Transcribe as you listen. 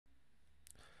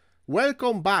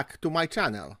Welcome back to my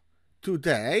channel.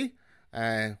 Today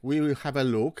we will have a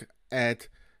look at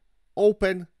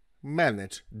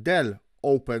OpenManage, Dell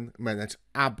OpenManage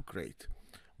upgrade.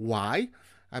 Why?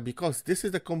 Because this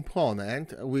is the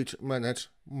component which manages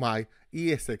my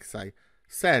ESXi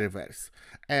servers,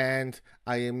 and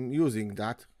I am using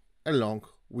that along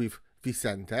with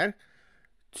vCenter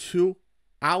to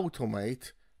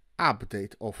automate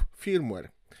update of firmware.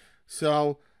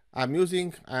 So I'm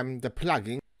using the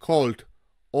plugin called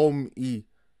OMEVV,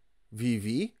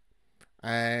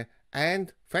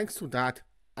 and thanks to that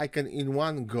I can in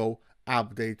one go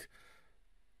update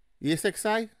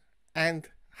ESXi and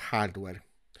hardware.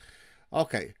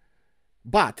 Okay,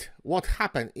 but what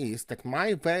happened is that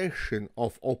my version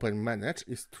of OpenManage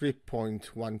is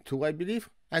 3.12, I believe.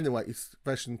 Anyway, it's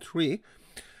version 3,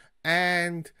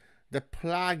 and the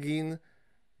plugin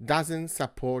doesn't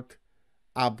support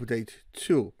update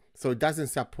 2. So it doesn't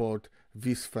support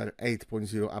vSphere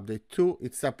 8.0 update 2.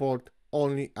 It supports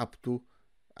only up to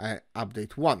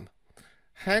update 1.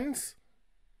 Hence,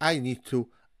 I need to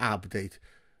update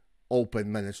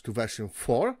OpenManage to version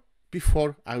 4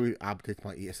 before I will update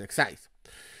my ESXi.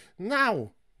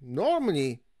 Now,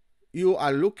 normally you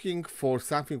are looking for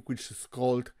something which is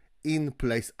called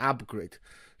in-place upgrade.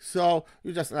 So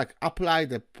you just like apply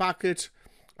the package,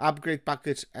 upgrade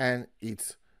package, and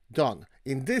it's done.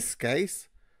 In this case,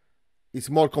 it's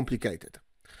more complicated.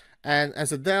 And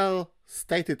as Dell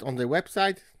stated on the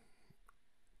website,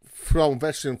 from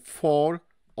version 4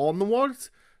 onwards,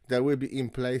 there will be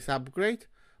in-place upgrade.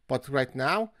 But right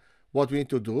now, what we need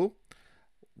to do,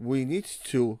 we need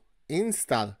to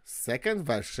install second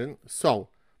version. So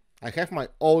I have my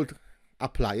old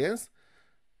appliance,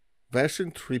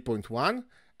 version 3.1,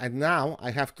 and now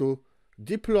I have to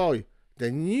deploy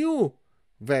the new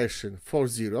version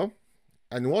 4.0,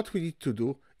 and what we need to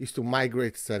do is to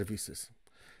migrate services.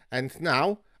 And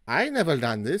now I never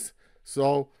done this,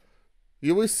 so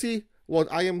you will see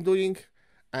what I am doing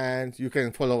and you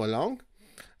can follow along.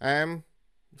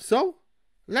 So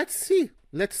let's see.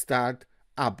 Let's start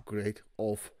upgrade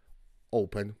of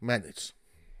OpenManage.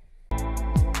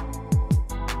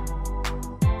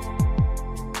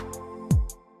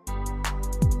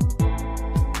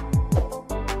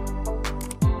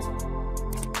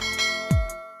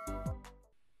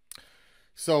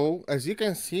 So as you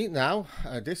can see now,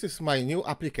 this is my new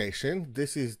application.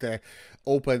 This is the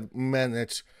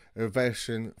OpenManage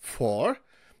version 4,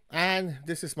 and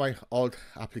this is my old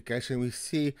application. We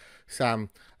see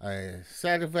some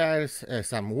servers,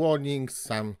 some warnings,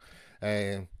 some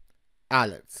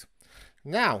alerts.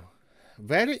 Now,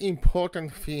 very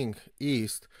important thing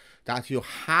is that you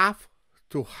have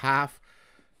to have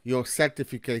your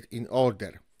certificate in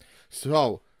order.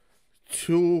 So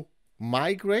to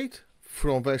migrate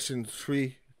from version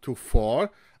 3 to 4,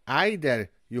 either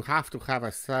you have to have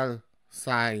a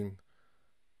self-signed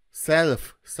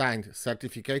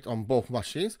certificate on both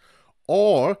machines,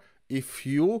 or if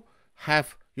you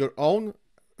have your own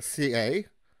CA,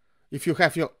 if you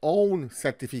have your own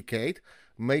certificate,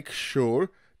 make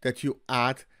sure that you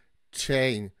add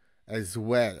chain as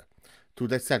well to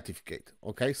that certificate.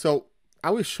 Okay, so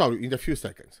I will show you in a few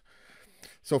seconds.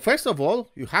 So first of all,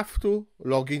 you have to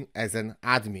log in as an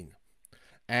admin.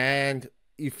 And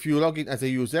if you log in as a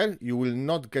user, you will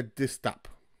not get this tab,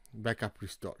 backup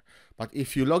restore. But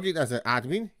if you log in as an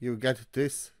admin, you get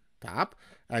this tab,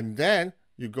 and then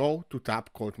you go to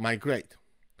tab called Migrate.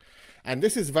 And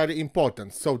this is very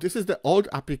important. So this is the old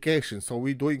application, so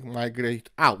we're doing migrate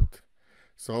out.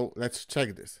 So let's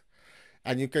check this.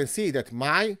 And you can see that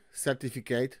my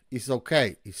certificate is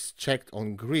okay, it's checked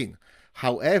on green.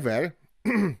 However,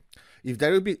 if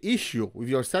there will be issue with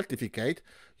your certificate,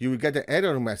 you will get an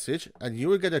error message and you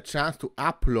will get a chance to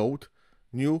upload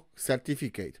new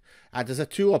certificate. And there's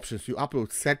two options. You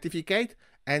upload certificate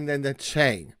and then the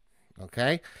chain.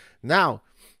 Okay. Now,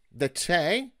 the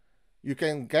chain you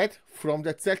can get from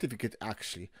that certificate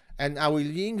actually. And I will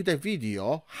link the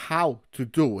video how to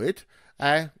do it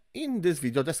in this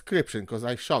video description because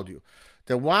I showed you.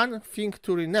 The one thing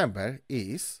to remember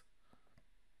is,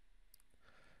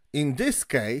 in this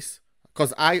case,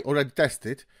 because I already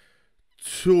tested,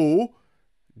 to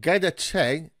get a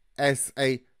chain as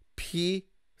a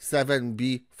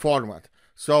P7B format.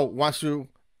 So once you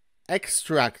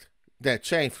extract the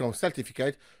chain from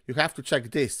certificate, you have to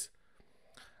check this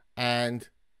and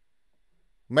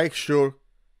make sure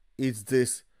it's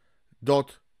this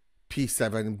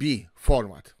 .P7B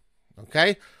format.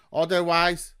 Okay,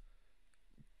 otherwise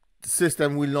the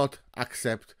system will not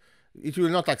accept. It will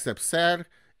not accept SER.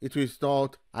 It will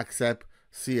not accept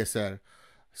CSR.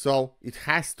 So it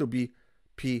has to be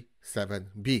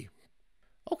P7B.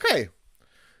 Okay.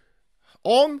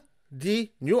 On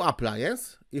the new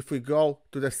appliance, if we go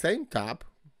to the same tab,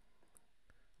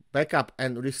 backup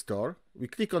and restore, we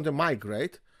click on the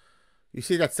migrate, you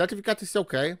see that certificate is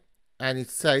okay, and it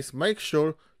says make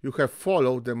sure you have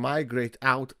followed the migrate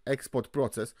out export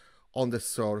process on the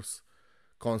source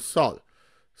console.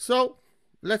 So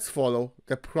let's follow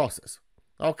the process.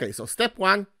 Okay, so step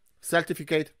 1,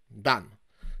 certificate, done.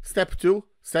 Step 2,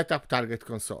 set up target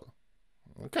console.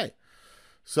 Okay,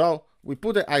 so we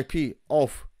put the IP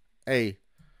of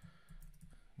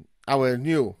our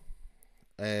new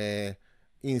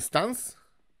instance,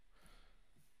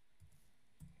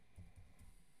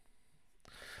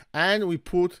 and we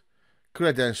put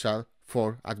credential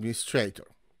for administrator.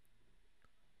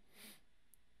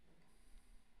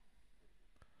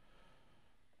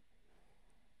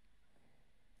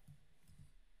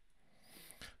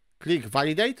 Click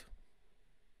validate,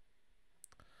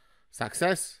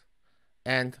 success,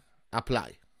 and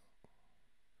apply.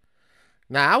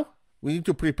 Now we need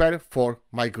to prepare for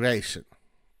migration.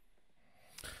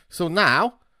 So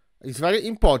now it's very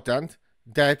important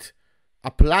that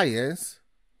appliance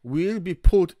will be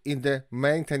put in the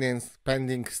maintenance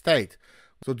pending state.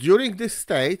 So during this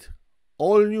state,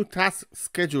 all new task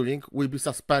scheduling will be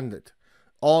suspended.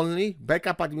 Only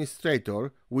backup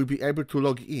administrator will be able to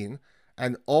log in,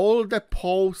 and all the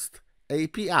post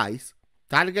APIs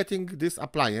targeting this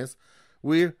appliance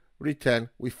will return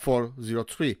with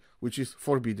 403, which is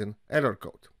forbidden error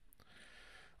code.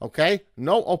 Okay,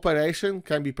 no operation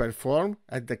can be performed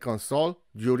at the console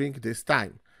during this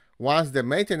time. Once the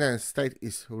maintenance state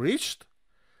is reached,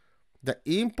 the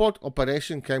import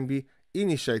operation can be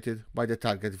initiated by the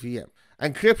target VM.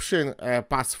 Encryption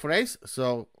passphrase,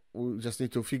 so we just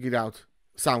need to figure out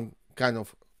some kind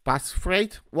of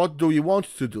passphrase. What do you want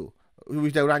to do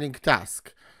with the running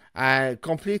task?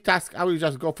 Complete task, I will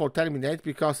just go for terminate,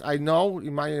 because I know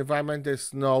in my environment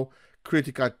there's no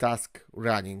critical task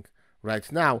running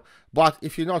right now. But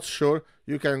if you're not sure,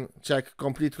 you can check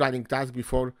complete running task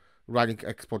before running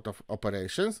export of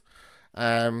operations.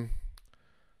 And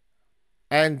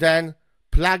then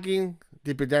plugging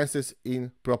dependencies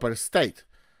in proper state,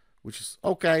 which is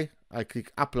okay. I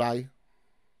click apply.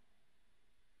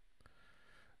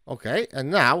 Okay, and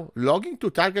now logging to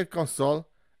target console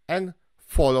and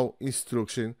follow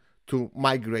instruction to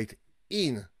migrate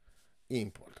in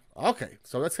import. Okay,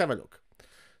 so let's have a look.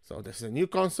 So this is a new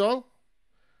console,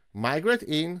 migrate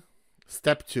in,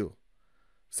 step 2,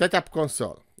 setup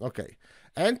console. Okay,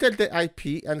 enter the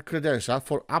IP and credential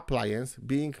for appliance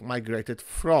being migrated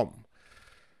from.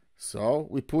 So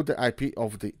we put the IP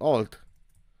of the old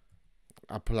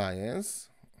appliance.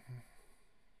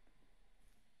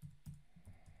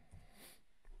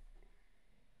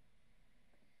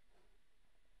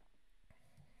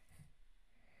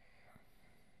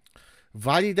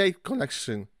 Validate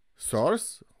connection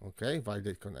source. Okay,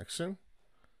 validate connection.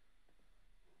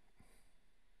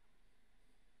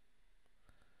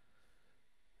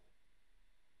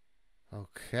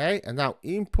 Okay, and now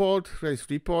import, raise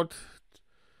report.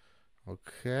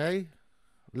 Okay,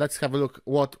 let's have a look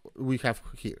what we have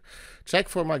here. Check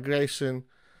for migration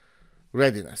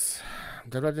readiness.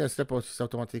 The readiness report is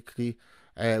automatically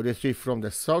retrieved from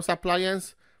the source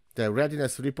appliance. The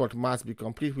readiness report must be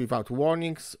complete without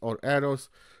warnings or errors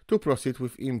to proceed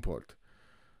with import.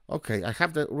 Okay, I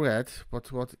have the read,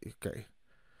 but what? Okay.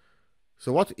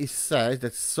 So what it says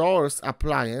that source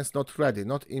appliance not ready,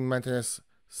 not in maintenance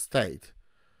state.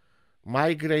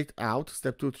 Migrate out,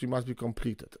 step 2, 3 must be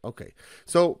completed. Okay,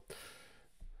 so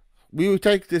we will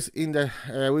take this in the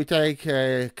we take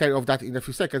care of that in a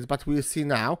few seconds, but we'll see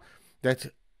now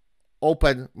that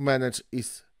OpenManage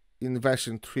is in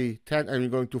version 3.10 and we're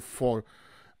going to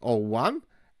 4.01,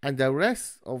 and the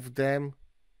rest of them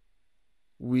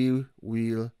we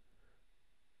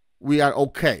are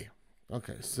okay.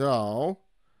 Okay, so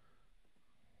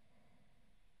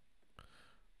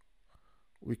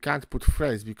we can't put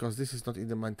phrase because this is not in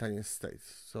the maintenance state.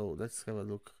 So let's have a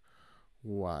look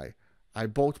why. I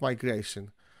bought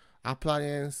migration.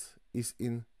 Appliance is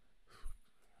in.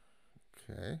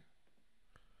 Okay.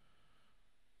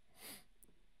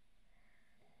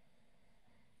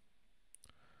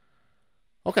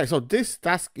 Okay, so this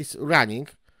task is running.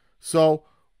 So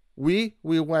we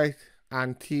will wait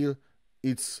until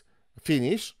it's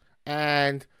finished,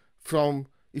 and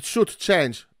it should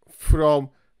change from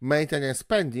maintenance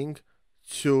pending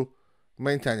to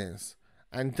maintenance,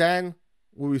 and then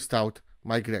we will start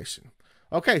migration.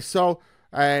 Okay, so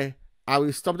I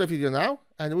will stop the video now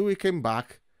and we will come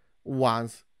back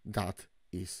once that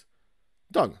is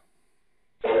done.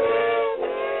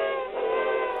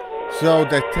 So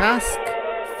the task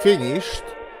finished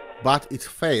but it's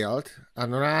failed,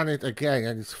 and run it again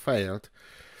and it's failed.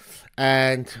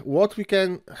 And what we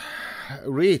can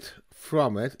read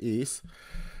from it is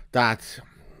that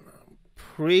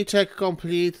pre-check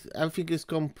complete, everything is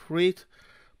complete,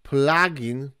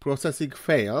 plugin processing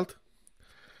failed.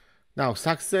 Now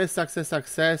success, success,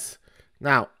 success.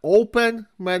 Now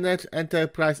OpenManage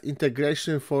Enterprise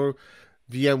integration for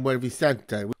VMware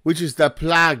vCenter, which is the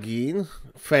plugin,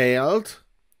 failed.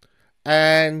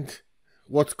 And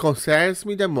what concerns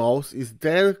me the most is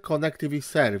Dell connectivity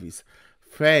service,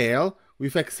 fail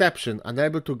with exception,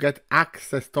 unable to get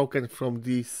access token from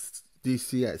this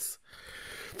DCS.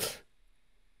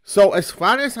 So as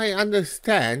far as I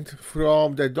understand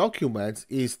from the documents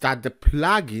is that the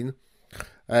plugin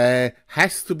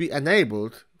has to be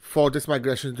enabled for this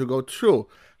migration to go through.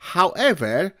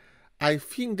 However, I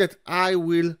think that I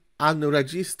will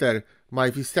unregister my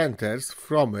vCenters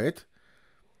from it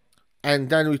and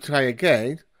then we try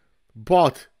again.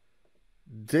 But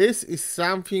this is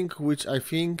something which I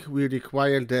think will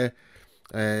require the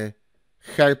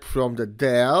help from the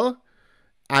Dell.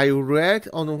 I read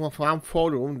on one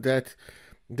forum that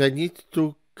they need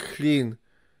to clean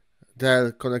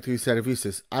Dell connectivity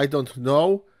services. I don't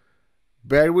know.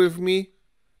 Bear with me.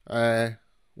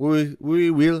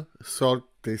 We will sort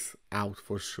this out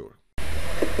for sure.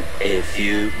 A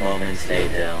few moments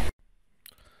later.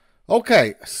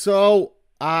 Okay, so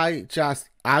I just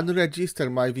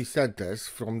unregistered my vCenters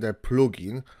from the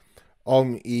plugin,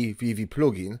 OMEVV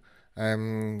plugin,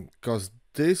 because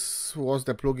this was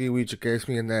the plugin which gave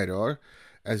me an error,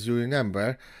 as you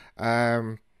remember.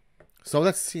 So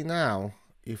let's see now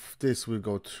if this will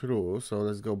go through. So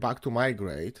let's go back to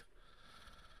Migrate.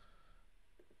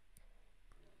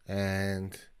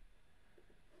 And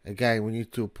again, we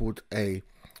need to put a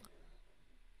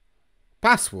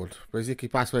password, basically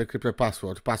password, encrypted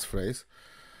password, passphrase.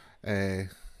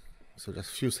 So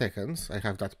just a few seconds, I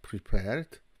have that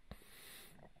prepared.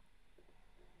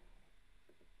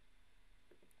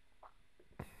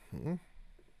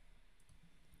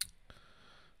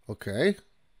 Okay.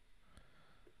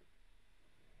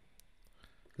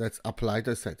 Let's apply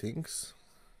the settings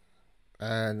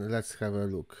and let's have a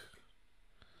look.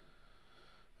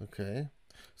 Okay.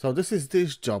 So this is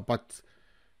this job, but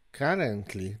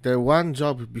currently the one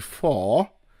job before,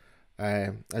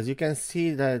 as you can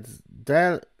see that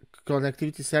Dell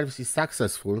connectivity service is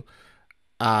successful.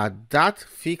 That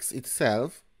fixed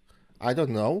itself, I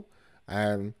don't know,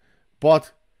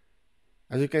 but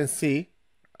as you can see,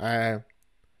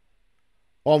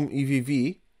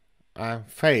 OMEVV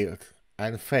failed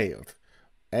and failed.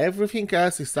 Everything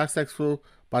else is successful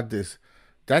but this.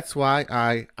 That's why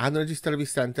I unregistered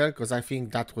vCenter, because I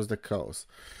think that was the cause.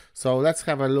 So let's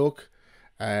have a look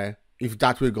if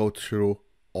that will go through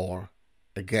or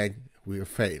again will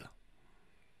fail.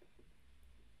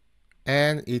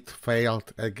 And it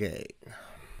failed again.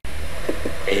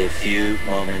 A few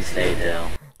moments later.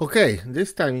 Okay,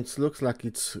 this time it looks like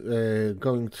it's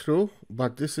going through,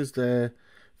 but this is the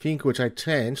thing which I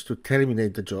changed to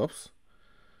terminate the jobs.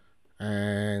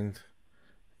 And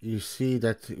you see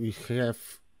that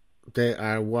there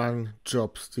are one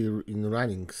job still in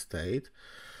running state.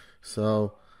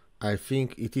 So I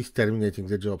think it is terminating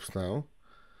the jobs now.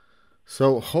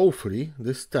 So hopefully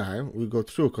this time we go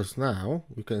through, because now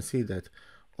we can see that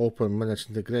OpenManage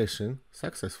integration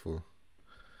successful.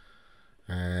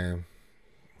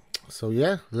 So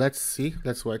yeah, let's see.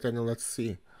 Let's wait and let's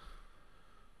see.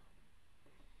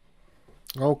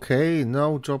 Okay,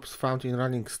 no jobs found in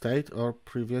running state or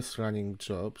previous running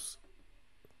jobs.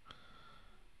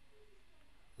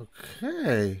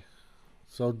 Okay,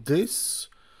 so this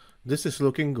is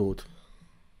looking good.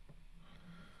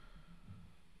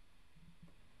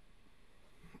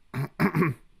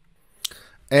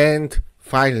 And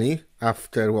finally,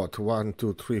 after what, 1,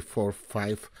 2, 3, 4,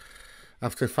 5,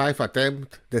 after 5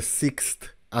 attempts, the 6th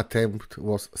attempt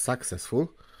was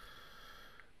successful.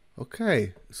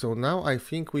 Okay, so now I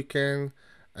think we can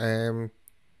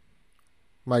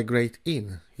migrate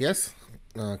in. Yes?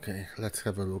 Okay, let's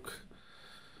have a look.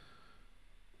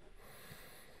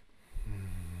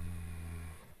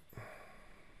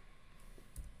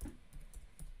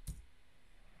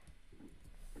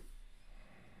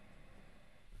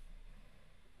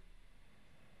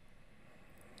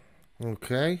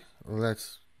 Okay,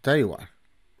 there you are.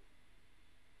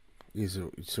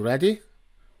 It's ready.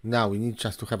 Now we need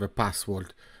just to have a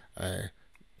password,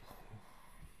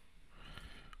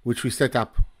 which we set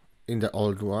up in the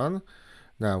old one.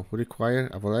 Now require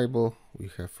available, we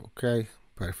have okay,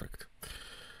 perfect.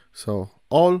 So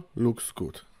all looks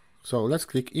good. So let's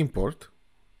click import.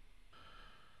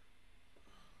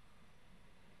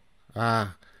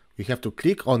 We we have to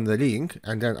click on the link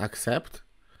and then accept,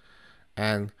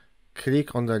 and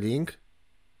click on the link,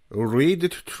 read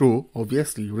it through,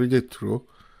 obviously read it through,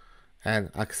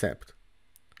 and accept.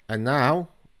 And now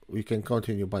we can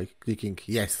continue by clicking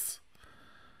yes.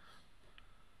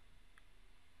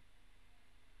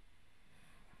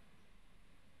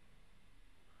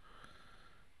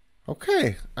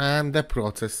 Okay, and the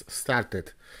process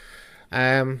started.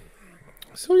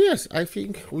 So yes, I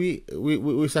think we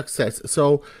success.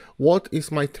 So what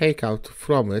is my takeout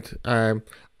from it?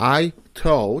 I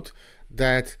thought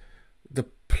that the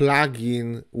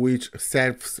plugin which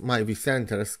serves my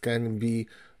vCenters can be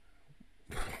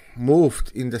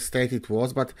moved in the state it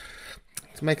was, but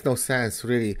it makes no sense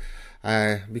really,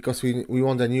 because we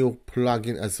want a new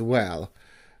plugin as well.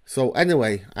 So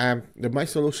anyway, my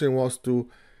solution was to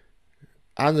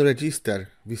unregister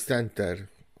vCenter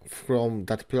from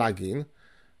that plugin.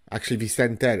 Actually,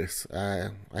 vCenters,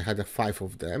 I had 5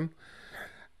 of them,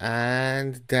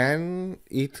 and then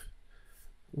it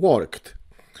worked.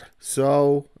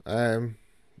 So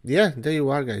yeah, there you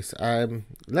are, guys.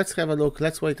 Let's have a look.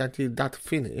 Let's wait until that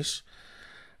finish,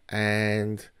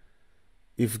 and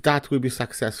if that will be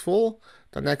successful,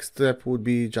 the next step would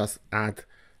be just add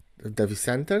the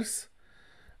vCenters.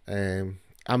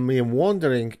 I'm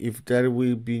wondering if there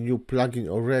will be new plugin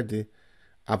already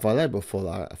available for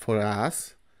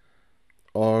us,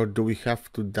 or do we have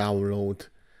to download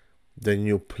the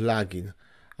new plugin?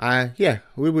 Yeah,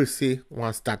 we will see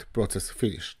once that process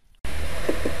finished.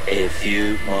 A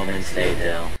few moments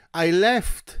later. I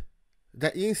left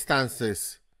the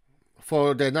instances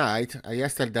for the night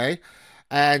yesterday,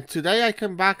 and today I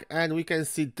came back and we can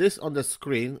see this on the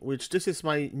screen, which this is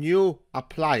my new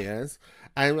appliance,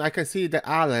 and I can see the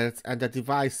alerts and the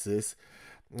devices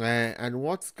and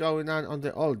what's going on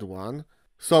the old one.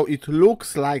 So it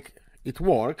looks like it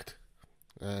worked.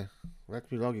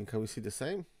 Let me log in. Can we see the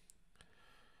same?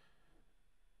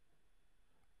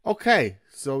 Okay,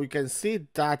 so we can see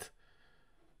that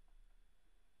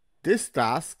this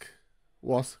task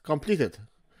was completed.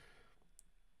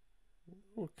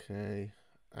 Okay,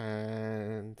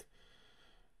 and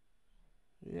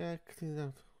yeah, clean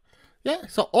out. Yeah,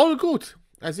 so all good.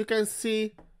 As you can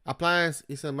see, appliance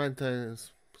is a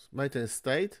maintenance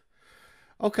state.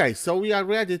 Okay, so we are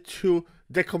ready to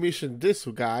decommission this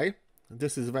guy.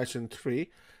 This is version 3,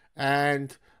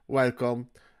 and welcome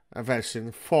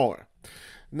version 4.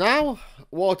 Now,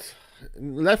 what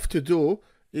left to do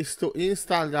is to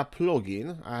install the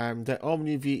plugin, the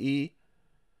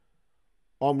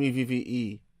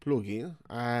OmniVVE plugin.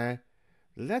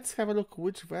 Let's have a look.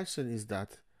 Which version is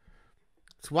that?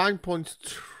 It's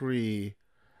 1.3.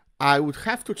 I would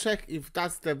have to check if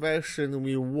that's the version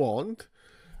we want.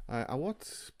 What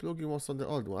plugin was on the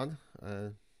old one?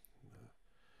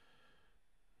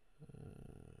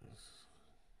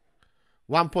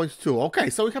 1.2. Okay,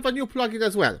 so we have a new plugin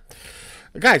as well.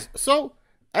 Guys, so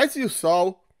as you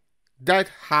saw, that's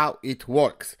how it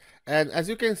works. And as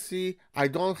you can see, I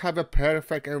don't have a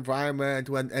perfect environment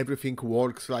when everything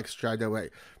works like straight away.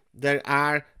 There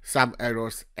are some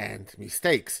errors and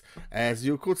mistakes. As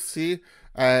you could see,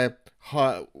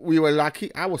 we were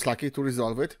lucky, I was lucky to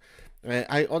resolve it.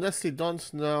 I honestly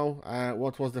don't know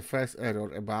what was the first error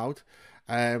about,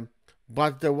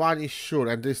 but the one is sure,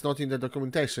 and it's not in the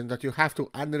documentation, that you have to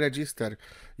unregister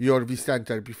your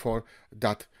vCenter before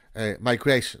that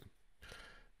migration.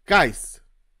 Guys,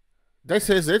 this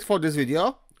is it for this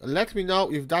video. Let me know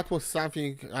if that was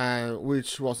something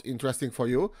which was interesting for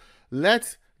you.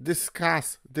 Let's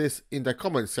discuss this in the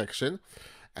comment section,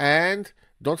 and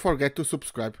don't forget to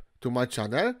subscribe to my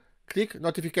channel, click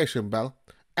notification bell,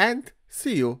 and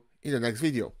see you in the next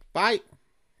video. Bye!